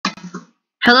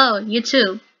Hello,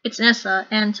 YouTube. It's Nessa,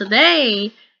 and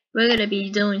today we're gonna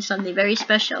be doing something very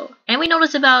special. And we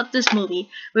noticed about this movie.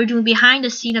 We're doing behind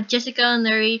the scene of Jessica and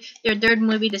Larry, their third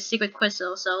movie, The Secret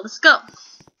Crystal. So let's go.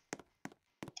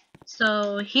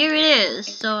 So here it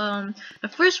is. The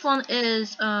first one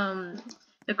is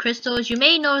the crystals. You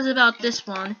may notice about this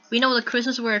one. We know the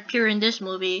crystals will appear in this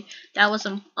movie. That was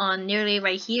on nearly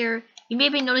right here. You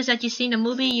maybe notice that you've seen the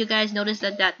movie. You guys noticed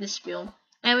that this film.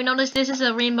 And we noticed this is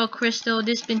a rainbow crystal.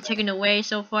 This been taken away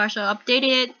so far. So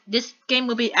updated it. This game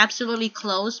will be absolutely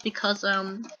closed because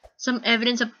some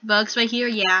evidence of bugs right here.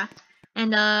 Yeah.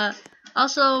 And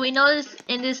also, we noticed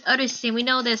in this other scene, we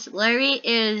know this Larry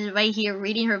is right here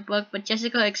reading her book, but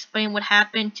Jessica explained what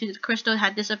happened to the crystal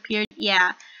had disappeared.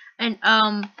 Yeah, and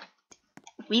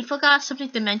we forgot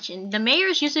something to mention. The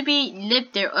mayors used to be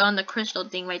lived there on the crystal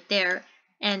thing right there,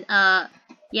 and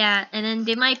yeah, and then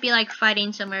they might be like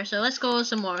fighting somewhere. So let's go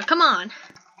some more. Come on.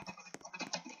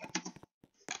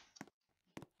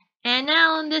 And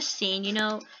now in this scene,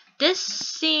 this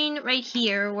scene right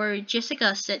here where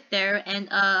Jessica sit there and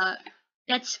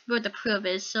that's where the proof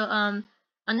is. So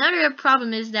another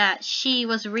problem is that she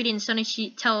was reading something.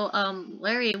 She tell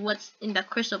Larry what's in the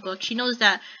crystal book. She knows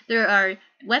that there are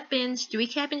weapons, 3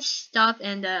 cabin stuff,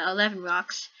 and 11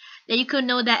 rocks. That you could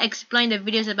know that explain the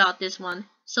videos about this one.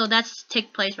 So that's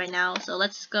take place right now. So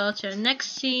let's go to the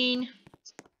next scene.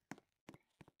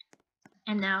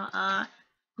 And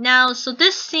now, so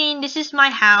this scene, this is my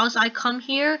house. I come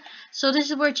here. So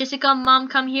this is where Jessica mom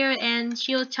come here and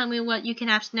she'll tell me what you can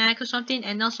have snack or something.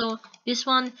 And also this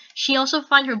one, she also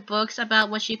find her books about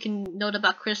what she can note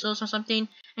about crystals or something.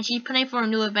 And she's planning for a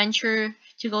new adventure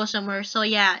to go somewhere. So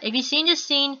yeah, if you've seen this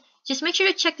scene, just make sure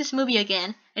to check this movie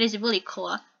again. It is really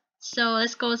cool. So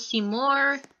let's go see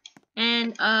more.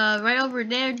 And right over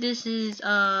there, this is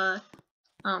yeah,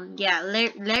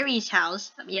 Larry's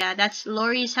house. Yeah, that's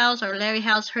Lori's house or Larry's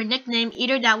house. Her nickname,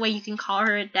 either that way you can call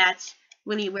her. That's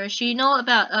really weird. She know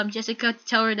about Jessica to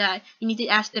tell her that you need to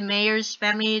ask the mayor's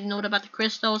family to know about the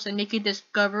crystals and they could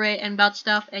discover it and about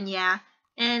stuff. And yeah,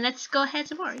 and let's go ahead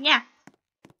some more. Yeah.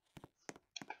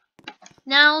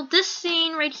 Now this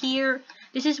scene right here,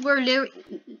 this is where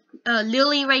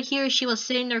Lily right here, she was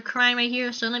sitting there crying right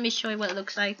here. So let me show you what it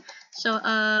looks like.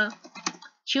 So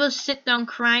she will sit down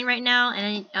crying right now,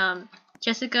 and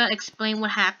Jessica explained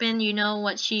what happened. You know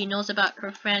what she knows about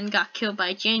her friend got killed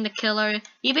by Jane the killer.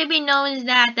 You maybe knows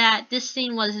that this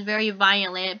scene was very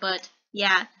violent, but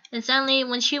yeah. And suddenly,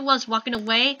 when she was walking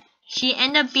away, she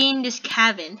ended up being this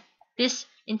cabin, this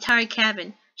entire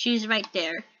cabin. She's right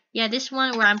there. Yeah, this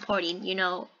one where I'm pointing,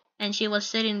 And she was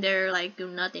sitting there like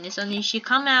doing nothing. And suddenly she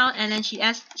come out, and then she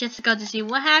asked Jessica to see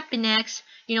what happened next.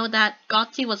 That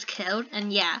Gotti was killed,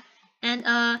 and yeah. And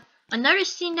another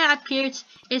scene that appears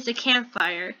is the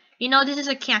campfire. This is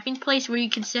a camping place where you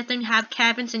can sit there and have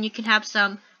cabins and you can have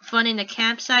some fun in the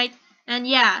campsite. And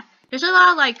yeah, there's a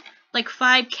lot of like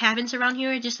 5 cabins around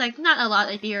here, just like not a lot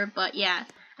here, but yeah.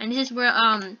 And this is where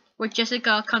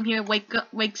Jessica come here,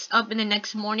 wakes up in the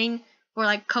next morning for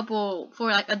like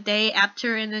a day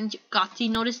after, and then Gotti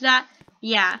noticed that.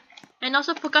 Yeah. And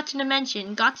also forgot to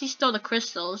mention, Gotti stole the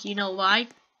crystals. You know why?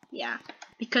 Yeah,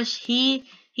 because he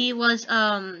was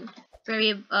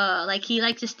very like he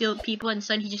likes to steal people, and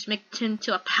suddenly he just makes him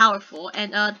to a powerful.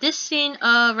 And this scene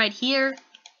right here,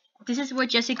 this is where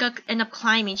Jessica ended up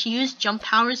climbing. She used jump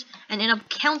powers and ended up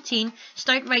counting.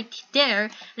 Start right there,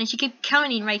 and then she kept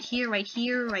counting right here, right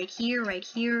here, right here, right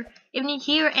here, even in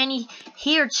here and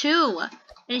here too.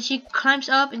 And she climbs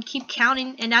up and keep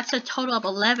counting, and that's a total of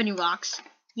 11 rocks.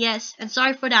 Yes, and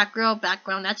sorry for that girl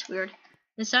background. That's weird.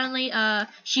 And suddenly,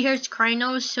 she hears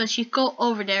Krynos, so she go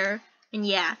over there, and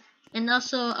yeah. And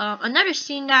also, another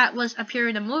scene that was appear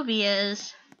in the movie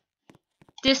is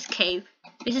this cave.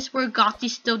 This is where Gotti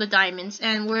stole the diamonds,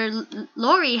 and where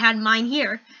Lori had mine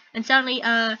here. And suddenly,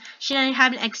 she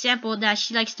had an example that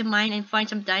she likes to mine and find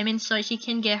some diamonds, so she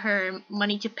can get her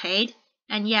money to paid.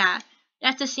 And yeah,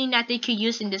 that's the scene that they could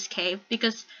use in this cave,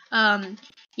 because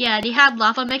yeah, they have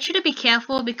lava. Make sure to be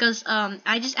careful, because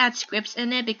I just add scripts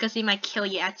in it because they might kill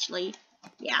you actually.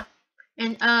 Yeah.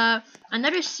 And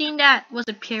another scene that was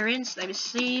appearance, let me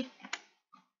see.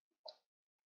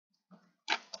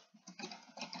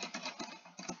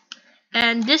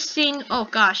 And this scene, oh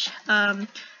gosh, I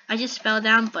just fell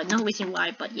down, but no reason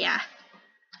why, but yeah.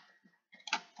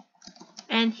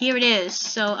 And here it is.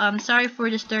 So sorry for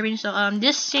disturbing. So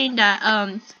this scene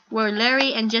that where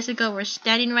Larry and Jessica were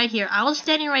standing right here. I was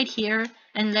standing right here,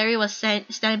 and Larry was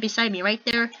standing beside me right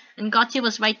there, and Gotti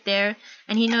was right there,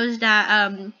 and he knows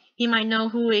that he might know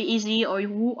who is he or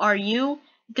who are you,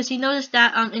 because he knows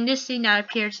that in this scene that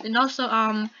appears. And also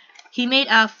he made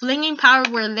a flinging power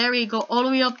where Larry go all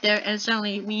the way up there, and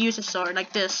suddenly we use a sword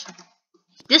like this.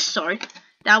 This sword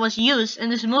that was used in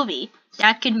this movie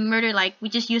that could murder, like, we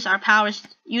just use our powers,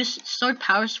 use sword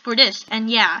powers for this. And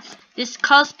yeah, this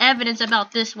caused evidence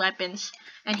about this weapons.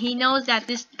 And he knows that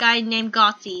this guy named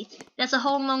Gotti. That's a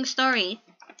whole long story.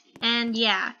 And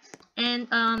yeah, and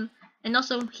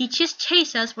also he just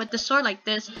chased us with the sword like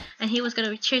this, and he was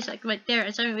gonna chase like right there,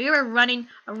 and so we were running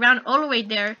around all the way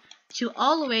there to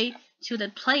all the way to the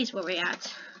place where we're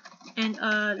at. And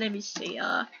let me see,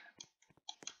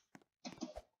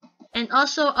 and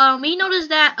also we noticed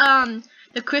that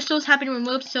the crystals have been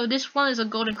removed, so this one is a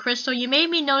golden crystal. You made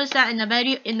me notice that in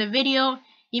the video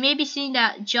you may be seeing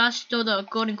that Josh stole the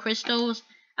golden crystals.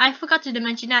 I forgot to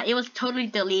mention that it was totally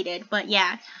deleted, but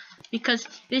yeah, because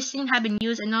this thing had been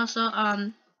used. And also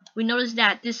we noticed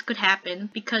that this could happen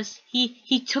because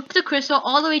he took the crystal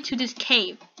all the way to this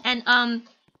cave, and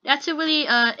that's a really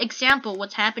example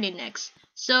what's happening next.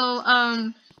 So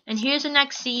and here's the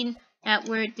next scene that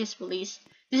where this released.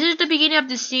 This is the beginning of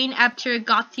the scene after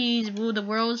Gothi's ruled the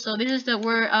world. So this is the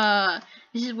where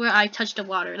I touch the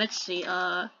water. Let's see,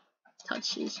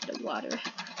 touches the water.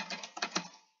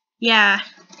 Yeah,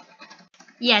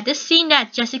 this scene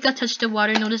that Jessica touched the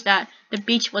water, noticed that the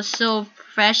beach was so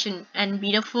fresh and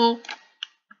beautiful.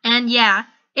 And yeah,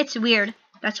 it's weird.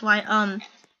 That's why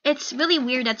it's really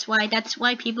weird. That's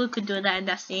why people could do that in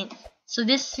that scene. So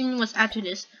this scene was after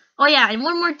this. Oh yeah, and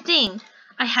one more thing.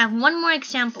 I have one more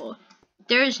example.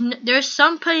 There's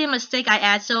some pretty mistake I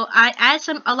add. So I add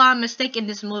a lot of mistake in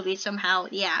this movie somehow.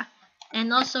 Yeah,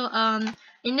 and also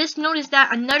in this notice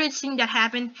that another thing that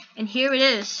happened, and here it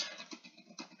is.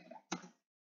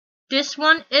 This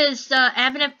one is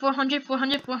Avenant 400,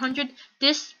 400, 400.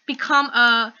 This become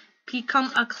a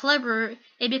clever.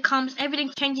 It becomes everything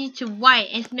changing to white,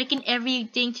 and it's making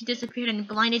everything to disappear and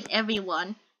blinded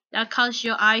everyone. That causes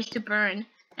your eyes to burn.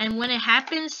 And when it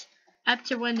happens,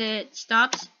 after when it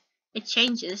stops, it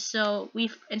changes. So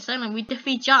suddenly we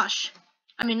defeat Josh.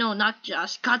 I mean, no, not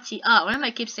Josh. Gotti. Oh, why am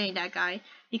I keep saying that guy?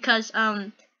 Because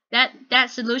that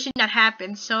solution that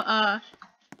happened. So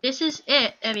this is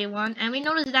it, everyone. And we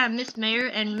noticed that Miss Mayor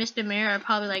and Mr. Mayor are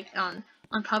probably like on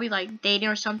probably like dating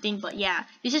or something. But yeah,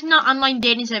 this is not online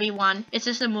dating, everyone. It's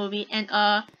just a movie. And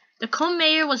the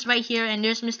co-mayor was right here, and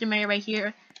there's Mr. Mayor right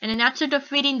here. And then after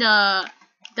defeating the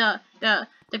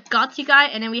Gotti guy,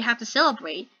 and then we have to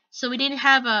celebrate. So we didn't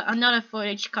have another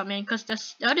footage come in because the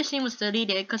other scene was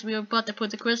deleted because we were about to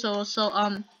put the crystal. So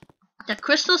the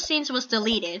crystal scenes was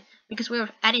deleted because we were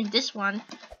adding this one,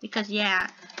 because yeah,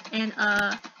 and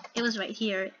it was right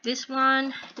here. This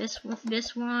one, this one,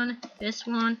 this one, this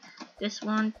one, this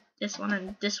one, this one,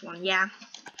 and this one. Yeah,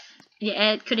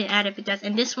 it couldn't add if it does.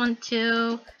 And this one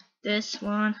too. This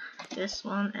one,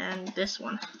 and this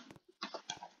one.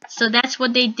 So that's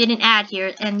what they didn't add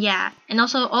here. And yeah, and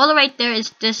also all the right there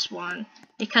is this one,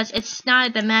 because it's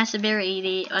not the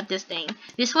masterability of this thing.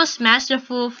 This was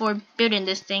masterful for building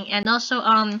this thing. And also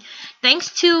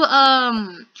thanks to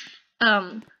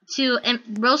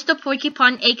Rose the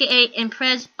Porcupine, aka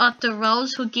Empress of the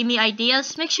Rose, who gave me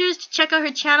ideas. Make sure to check out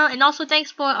her channel. And also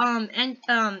thanks for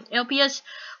LPS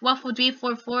Waffle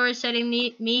 344 setting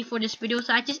me for this video.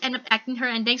 So I just end up acting her.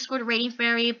 And thanks for the Rating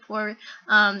Fairy for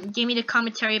giving me the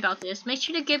commentary about this. Make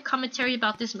sure to give commentary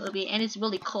about this movie, and it's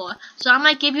really cool. So I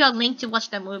might give you a link to watch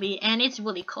that movie, and it's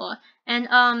really cool. And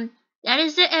that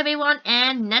is it, everyone.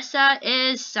 And Nessa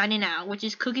is signing out, which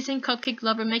is Cookies and Cupcake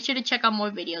Lover. Make sure to check out more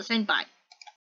videos, and bye.